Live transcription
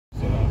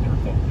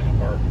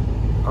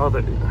Oh,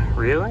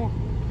 really?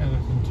 Yeah,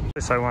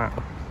 This I went.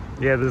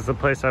 Yeah, this is the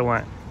place I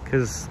went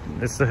because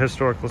it's the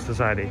Historical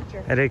Society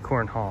at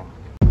Acorn Hall.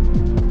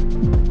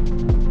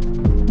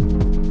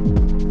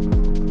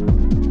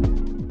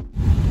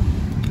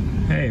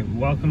 Hey,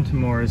 welcome to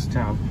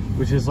Morristown,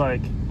 which is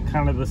like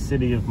kind of the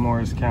city of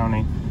Morris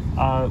County.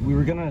 We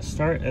were gonna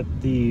start at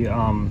the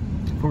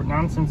Fort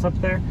Nonsense up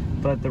there,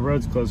 but the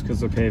road's closed because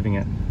they're paving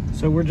it.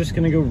 So we're just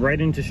gonna go right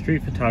into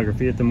street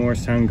photography at the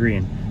Morristown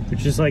Green,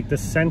 which is like the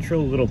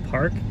central little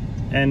park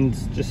and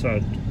just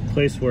a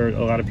place where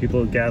a lot of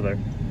people gather.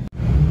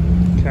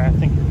 Okay, I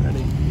think we're ready.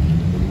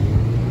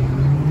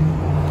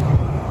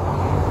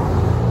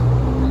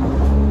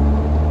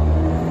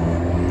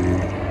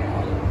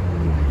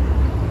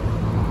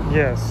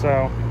 Yeah,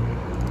 so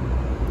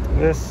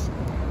this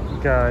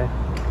guy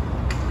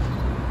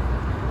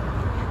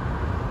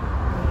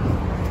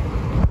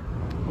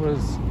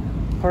was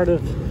part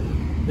of,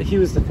 he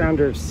was the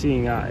founder of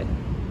Seeing Eye,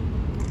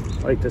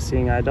 like the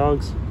Seeing Eye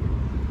dogs.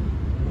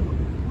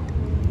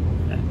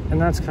 And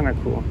that's kind of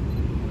cool,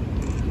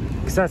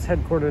 because that's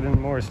headquartered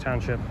in Morris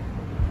Township,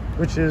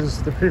 which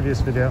is the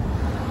previous video.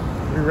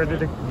 We ready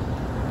to,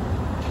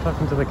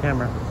 talking to the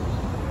camera.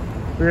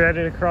 We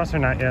ready to cross or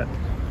not yet?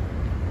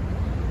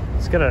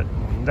 Let's get at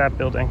that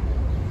building.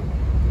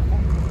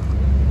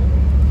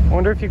 I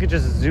wonder if you could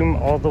just zoom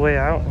all the way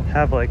out and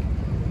have like,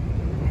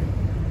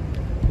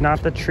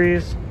 not the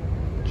trees,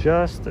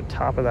 just the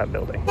top of that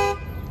building.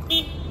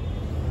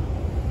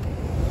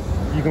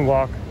 You can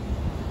walk.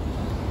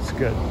 It's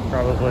good,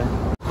 probably.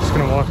 Just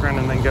gonna walk around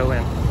and then go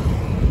in.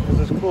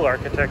 This is cool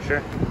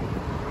architecture.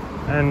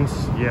 And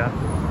yeah,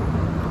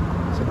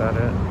 that's about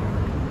it.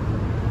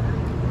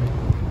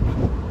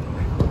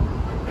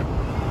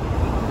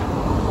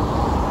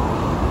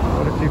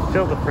 What if you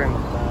fill the frame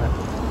with that?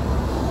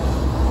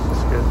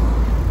 That's good.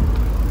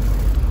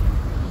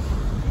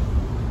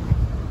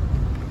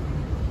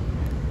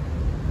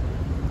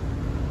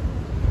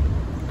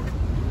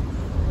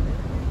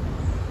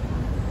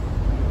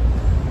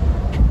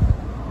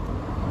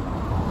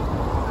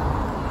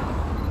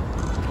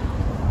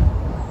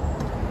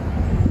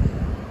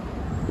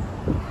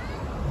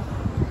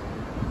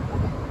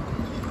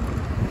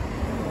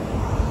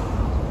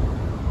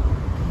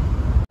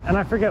 And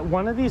I forget,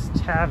 one of these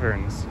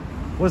taverns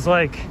was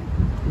like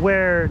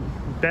where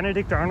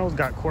Benedict Arnold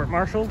got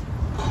court-martialed.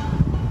 I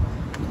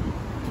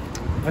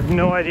have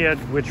no idea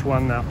which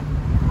one though.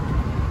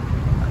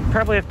 I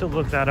probably have to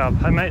look that up.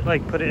 I might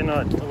like put it in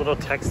a little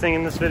text thing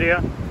in this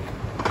video.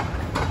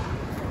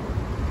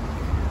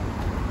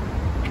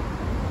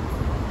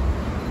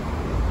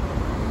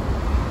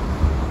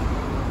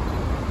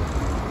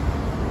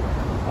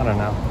 I don't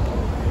know.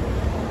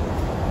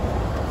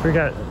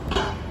 Forget.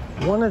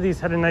 One of these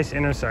had a nice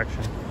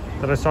intersection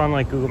that I saw on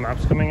like Google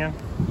Maps coming in.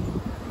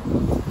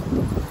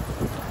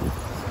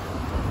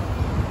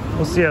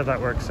 We'll see how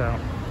that works out.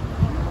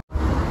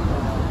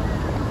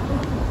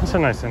 It's a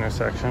nice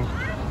intersection.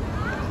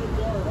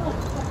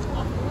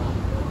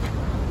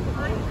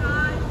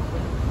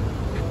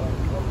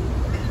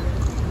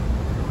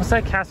 What's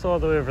that castle all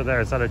the way over there?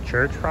 Is that a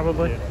church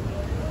probably?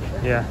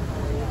 Yeah.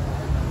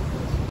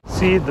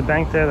 See the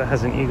bank there that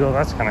has an eagle?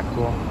 That's kind of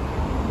cool.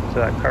 So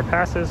that car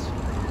passes.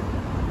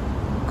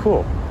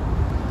 Cool.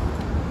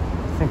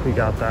 I think we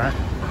got that.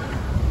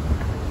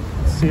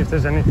 Let's see if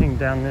there's anything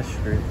down this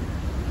street.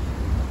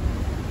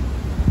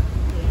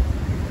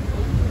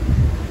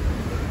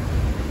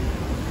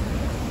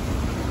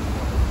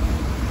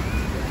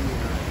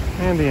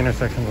 And the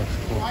intersection looks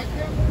cool.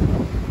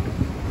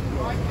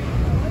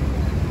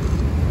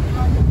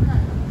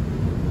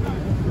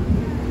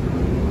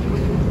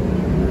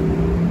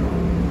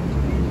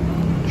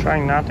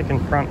 Trying not to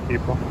confront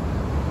people.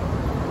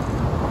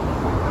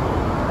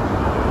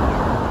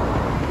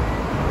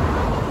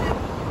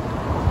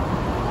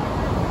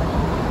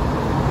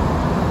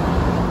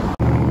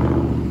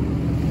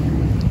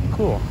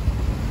 Cool.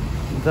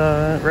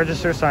 The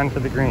register sign for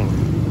the green.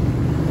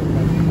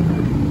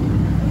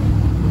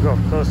 Go up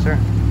closer.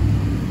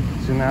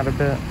 Zoom out a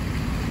bit.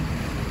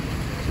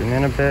 Zoom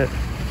in a bit.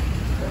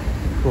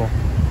 Cool.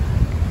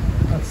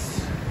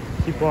 Let's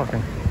keep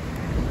walking.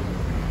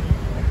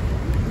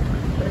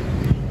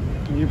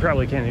 You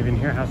probably can't even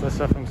hear half the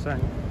stuff I'm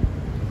saying.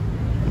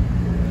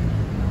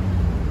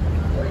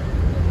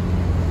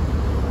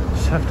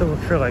 Just have to look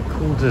for like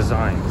cool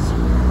designs.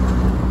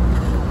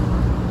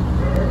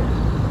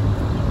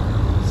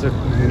 It's a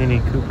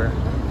Mini Cooper.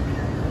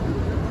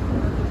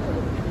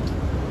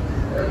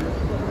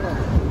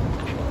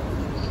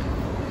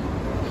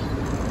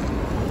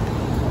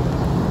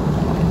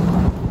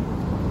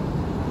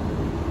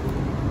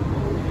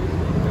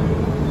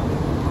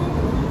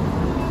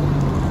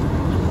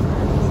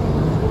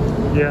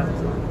 Yeah.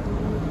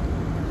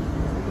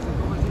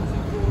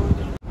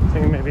 I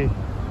think maybe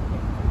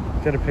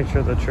get a picture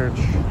of the church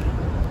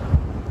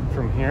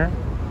from here.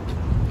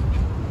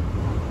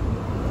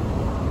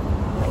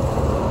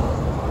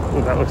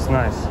 Ooh, that looks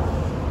nice.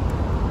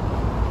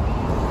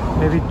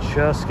 Maybe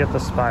just get the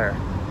spire.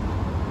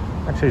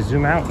 Actually,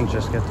 zoom out and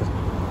just get the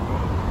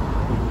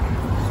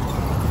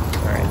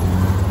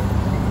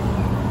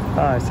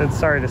I said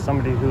sorry to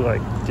somebody who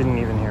like didn't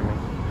even hear me,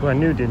 who I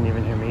knew didn't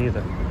even hear me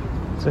either.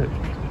 It's a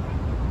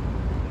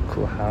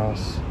cool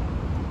house.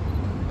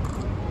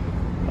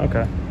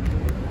 Okay,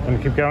 let me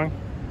keep going.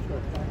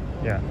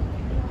 Yeah.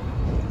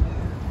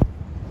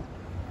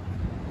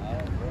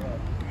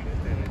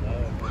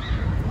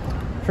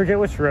 Forget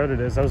which road it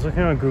is. I was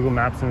looking on Google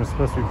Maps and it was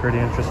supposed to be pretty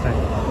interesting.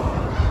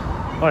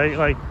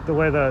 Like the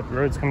way the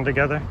roads come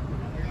together.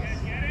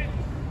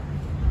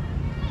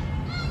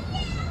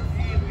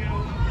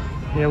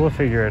 Yeah, we'll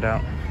figure it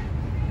out.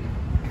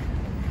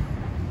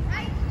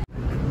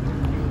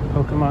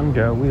 Pokemon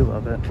Go, we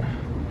love it.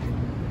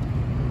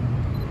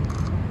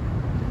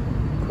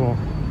 Cool.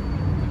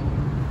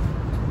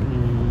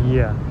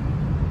 Yeah.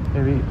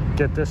 Maybe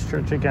get this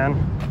church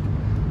again.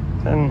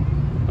 Then,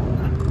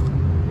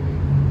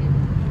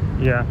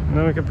 yeah, and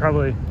then we could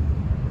probably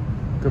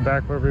go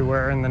back where we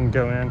were and then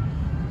go in.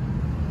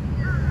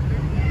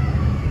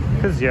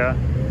 Because, yeah,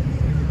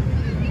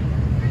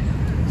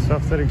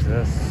 stuff that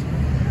exists.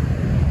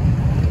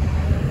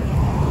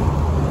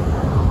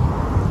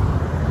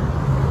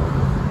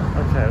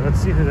 Okay, let's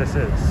see who this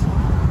is.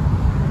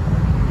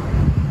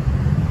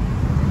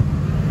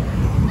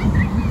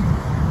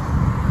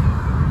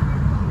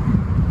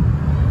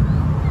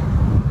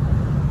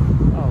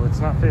 Oh, it's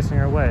not facing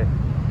our way.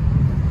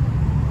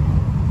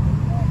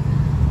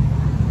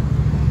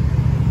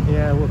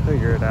 Yeah, we'll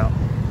figure it out.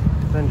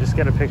 Then just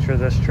get a picture of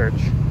this church,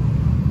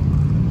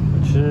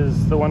 which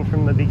is the one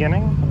from the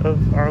beginning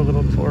of our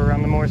little tour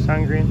around the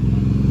Morristown Green.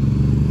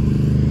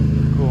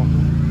 Cool.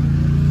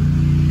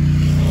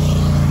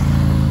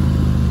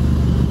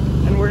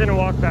 We're gonna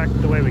walk back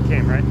the way we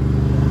came, right?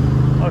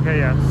 Okay,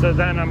 yeah. So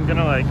then I'm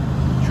gonna like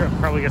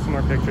probably get some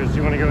more pictures. Do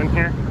you want to go in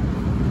here?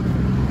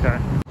 Okay.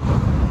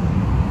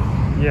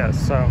 Yeah.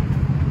 So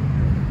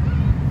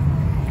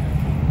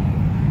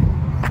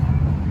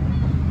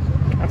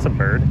that's a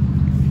bird.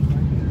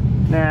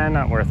 Nah,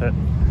 not worth it.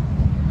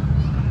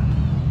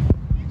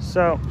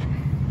 So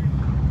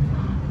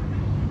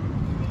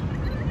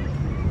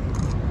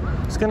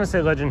I was gonna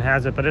say legend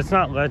has it, but it's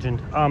not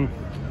legend.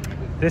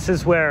 This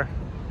is where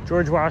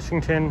George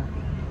Washington,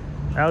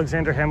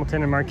 Alexander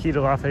Hamilton, and Marquis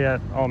de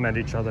Lafayette all met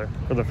each other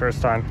for the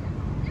first time.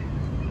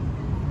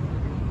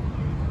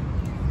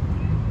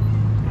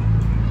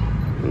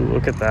 Ooh,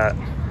 look at that.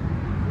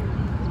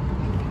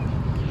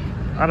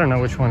 I don't know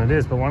which one it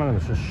is, but one of them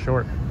is just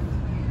short.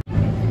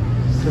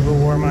 Civil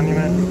War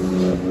monument.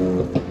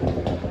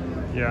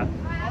 Yeah,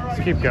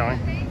 let's keep going.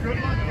 Good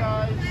luck,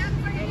 guys.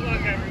 Good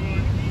luck,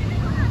 everyone.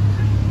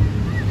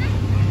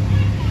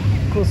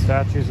 Cool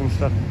statues and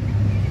stuff.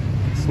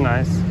 It's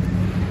nice.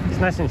 It's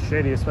nice and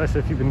shady,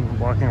 especially if you've been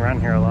walking around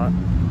here a lot.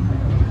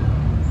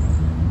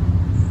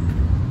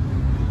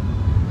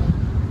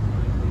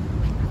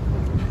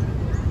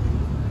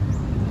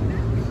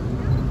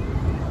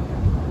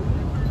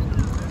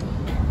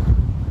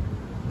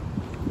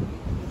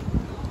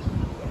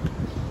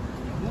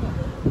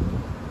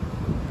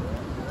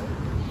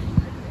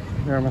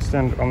 Here, I'm gonna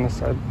stand on this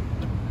side.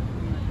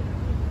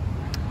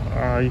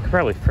 You could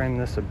probably frame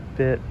this a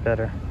bit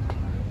better.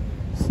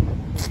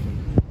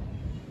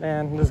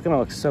 Man, this is gonna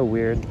look so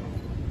weird.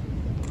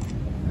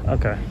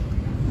 Okay.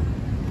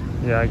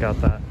 Yeah, I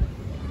got that.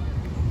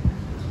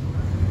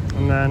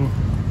 And then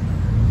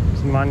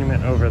there's a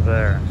monument over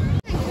there.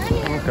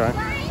 Okay.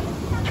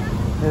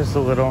 Here's the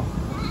little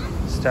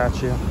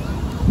statue.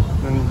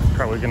 Then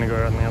probably gonna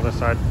go on the other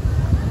side.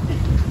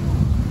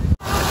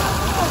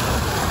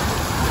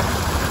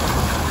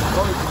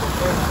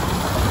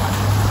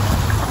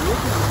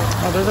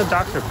 Oh, there's a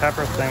Dr.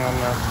 Pepper thing on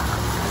the...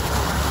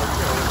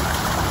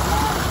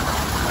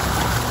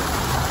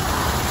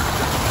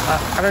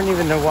 I don't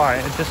even know why.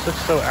 It just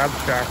looks so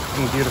abstract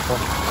and beautiful.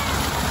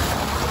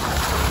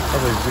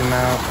 Probably zoom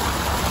out.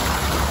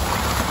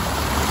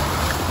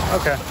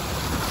 Okay.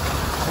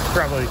 That's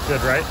probably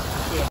good, right?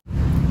 Yeah.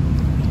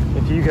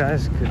 If you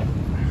guys could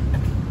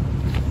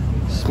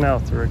smell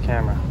through a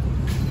camera.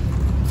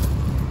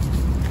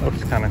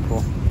 Looks kind of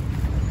cool.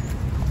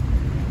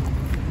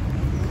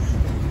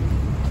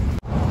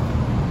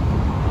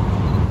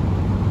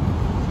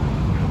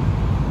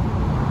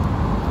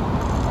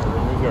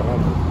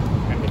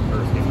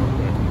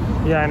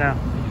 Yeah, I know.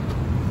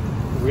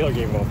 We really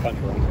gave it all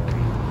country on there.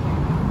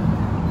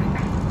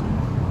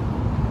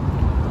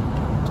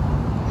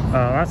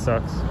 Oh, that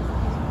sucks.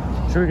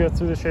 Should we go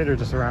through the shade or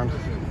just around?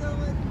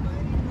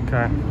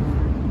 Okay.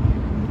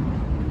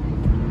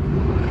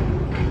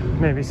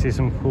 Maybe see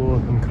some cool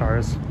looking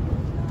cars.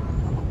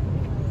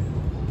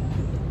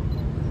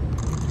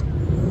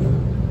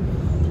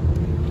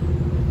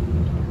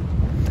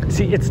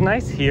 See, it's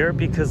nice here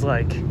because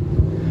like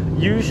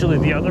usually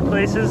the other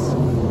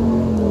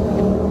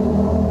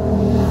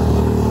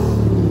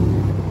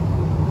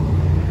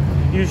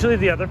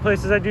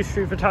places I do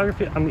street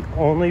photography, I'm the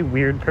only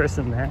weird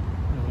person there.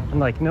 And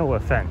like, no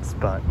offense,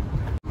 but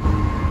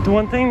the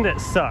one thing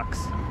that sucks,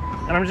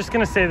 and I'm just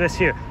gonna say this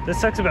here, that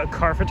sucks about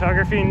car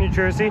photography in New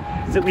Jersey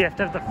is that we have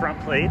to have the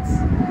front plates.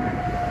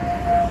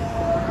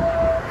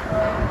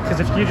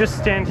 Because if you just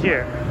stand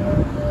here,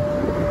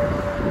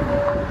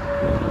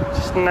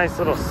 just a nice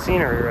little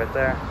scenery right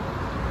there.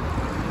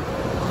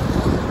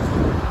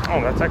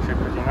 Oh, that's actually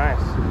pretty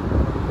nice.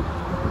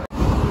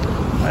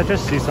 I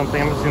just see something.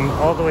 I'm gonna zoom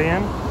all the way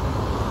in.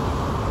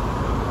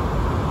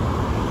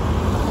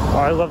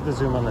 Oh, I love the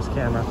zoom on this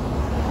camera.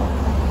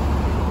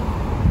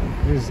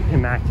 It is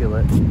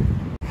immaculate.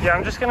 Yeah,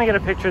 I'm just gonna get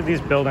a picture of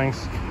these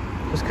buildings.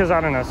 Just because,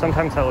 I don't know,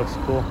 sometimes that looks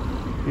cool.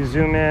 You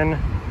zoom in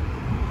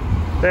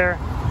there,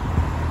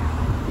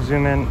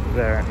 zoom in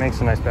there. It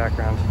makes a nice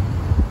background.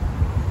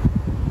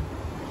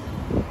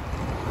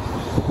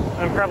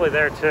 And probably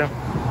there too.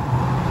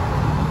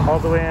 All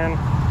the way in.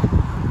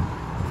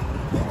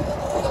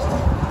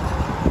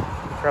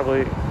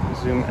 Probably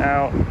zoom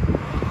out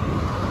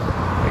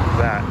like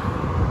that.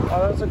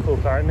 Oh, that's a cool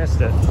car. I missed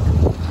it.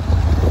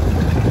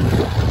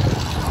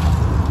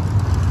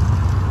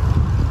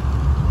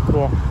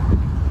 Cool.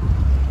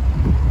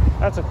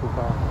 That's a cool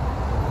car.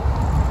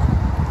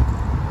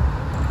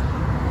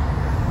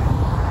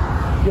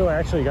 Yo, I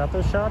actually got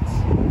those shots?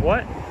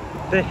 What?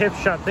 The hip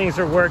shot things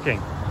are working.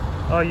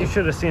 Oh, you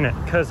should have seen it.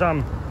 Because,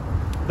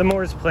 the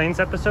Moore's Plains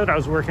episode, I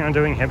was working on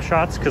doing hip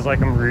shots because,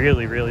 like, I'm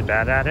really, really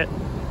bad at it.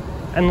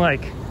 And,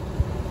 like,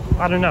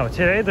 I don't know.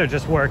 Today, they're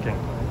just working.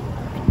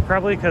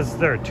 Probably because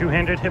they're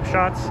two-handed hip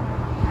shots.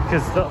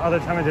 Because the other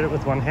time I did it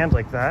with one hand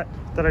like that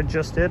I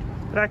just did,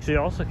 it actually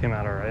also came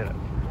out all right.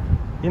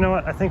 You know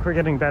what? I think we're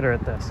getting better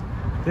at this.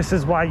 This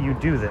is why you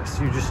do this.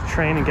 You just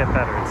train and get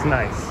better. It's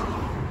nice.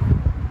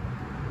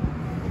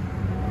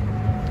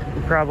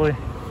 You probably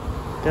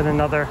get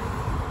another.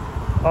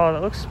 Oh,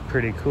 that looks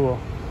pretty cool.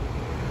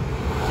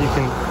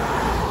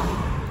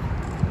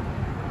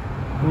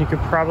 You could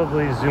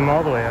probably zoom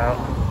all the way out.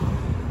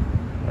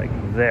 Like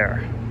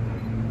there.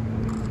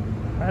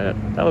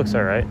 That looks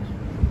all right.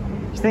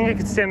 You think I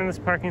could stand in this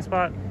parking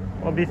spot?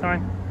 I'll be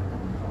fine?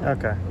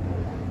 Okay.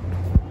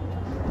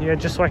 Yeah,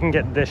 just so I can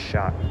get this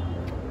shot.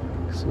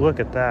 So look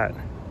at that.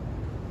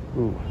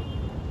 Ooh.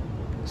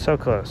 So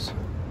close.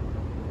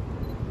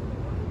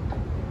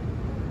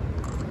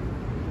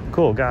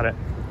 Cool, got it.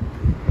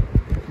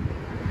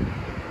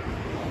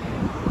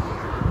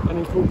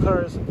 Any cool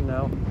cars?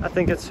 No. I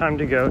think it's time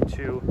to go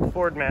to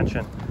Ford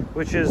Mansion,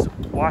 which is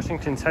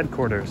Washington's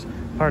headquarters,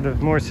 part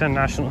of Morristown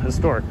National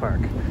Historic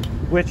Park,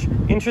 which,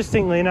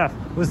 interestingly enough,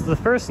 was the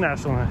first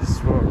National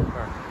Historic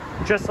Park.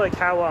 Just like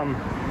how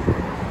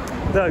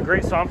the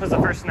Great Swamp was the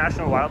first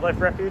National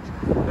Wildlife Refuge,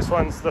 this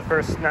one's the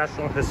first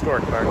National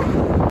Historic Park.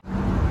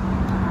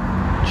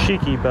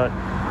 Cheeky, but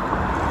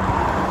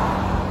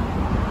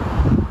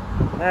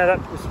that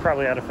was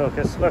probably out of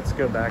focus. Let's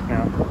go back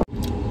now.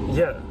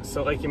 Yeah,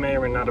 so like you may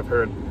or may not have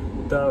heard,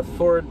 the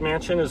Ford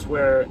Mansion is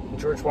where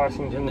George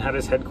Washington had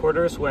his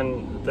headquarters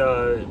when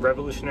the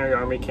Revolutionary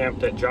Army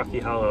camped at Jockey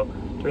Hollow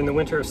during the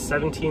winter of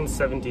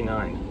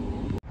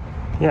 1779.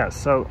 Yeah,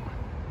 so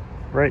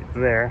right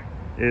there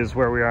is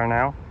where we are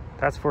now.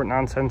 That's Fort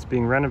Nonsense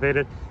being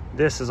renovated.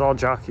 This is all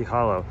Jockey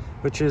Hollow,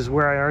 which is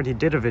where I already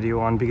did a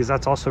video on because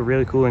that's also a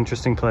really cool,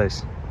 interesting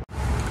place.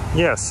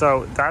 Yeah,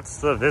 so that's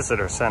the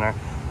visitor center.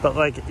 But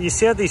like, you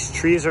see how these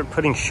trees are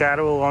putting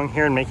shadow along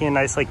here and making a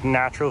nice like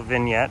natural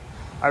vignette?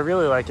 I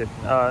really like it.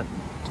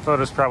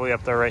 Photo's probably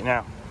up there right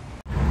now.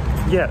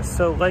 Yeah,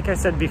 so like I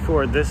said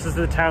before, this is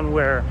the town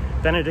where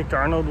Benedict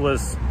Arnold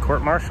was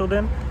court-martialed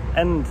in.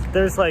 And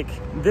there's like,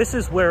 this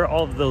is where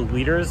all of the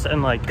leaders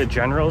and like the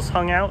generals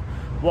hung out,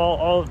 while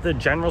all of the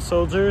general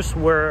soldiers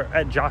were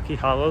at Jockey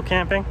Hollow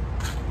camping.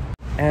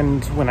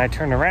 And when I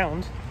turn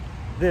around,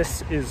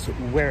 this is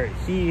where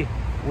he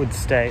would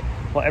stay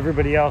while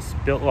everybody else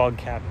built log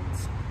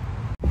cabins.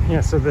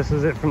 Yeah, so this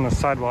is it from the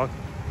sidewalk,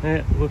 and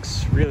it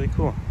looks really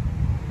cool.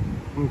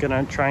 I'm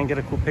gonna try and get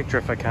a cool picture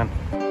if I can.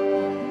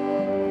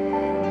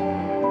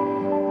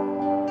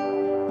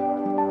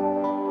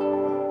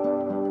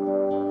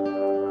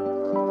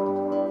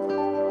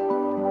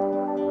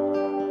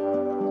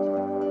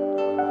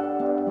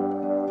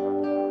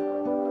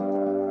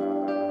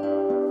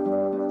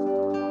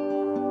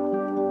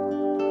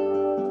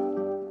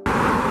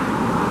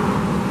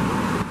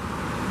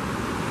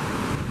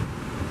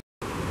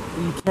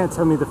 You can't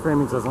tell me the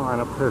framing doesn't line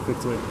up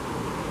perfectly.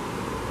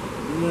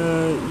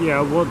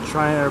 Yeah, we'll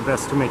try our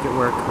best to make it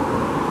work.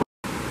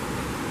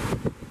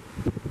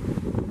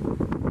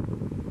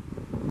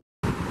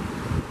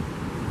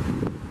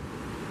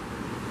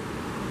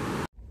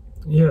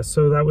 Yeah,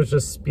 so that was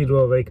just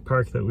Speedwell Lake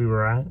Park that we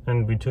were at,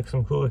 and we took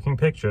some cool looking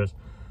pictures.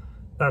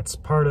 That's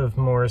part of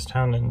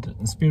Morristown, and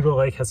Speedwell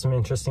Lake has some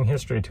interesting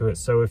history to it,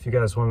 so if you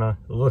guys want to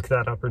look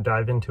that up or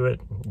dive into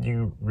it,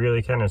 you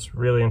really can. It's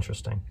really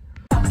interesting.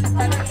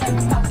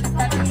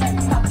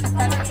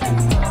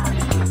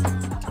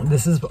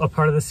 This is a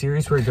part of the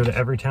series where I go to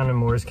every town in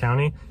Morris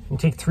County and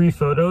take 3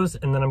 photos,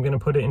 and then I'm going to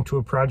put it into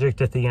a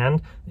project at the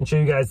end and show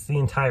you guys the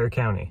entire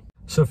county.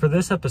 So for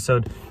this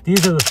episode,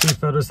 these are the 3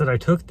 photos that I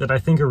took that I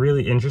think are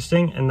really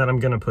interesting and that I'm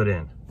going to put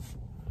in.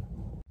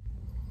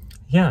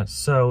 Yeah,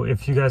 so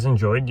if you guys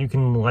enjoyed, you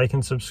can like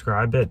and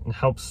subscribe. It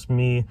helps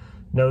me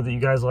know that you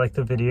guys like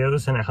the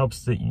videos, and it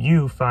helps that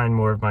you find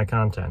more of my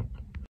content.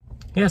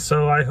 yeah,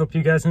 so I hope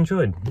you guys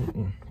enjoyed.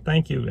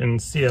 Thank you,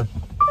 and see ya.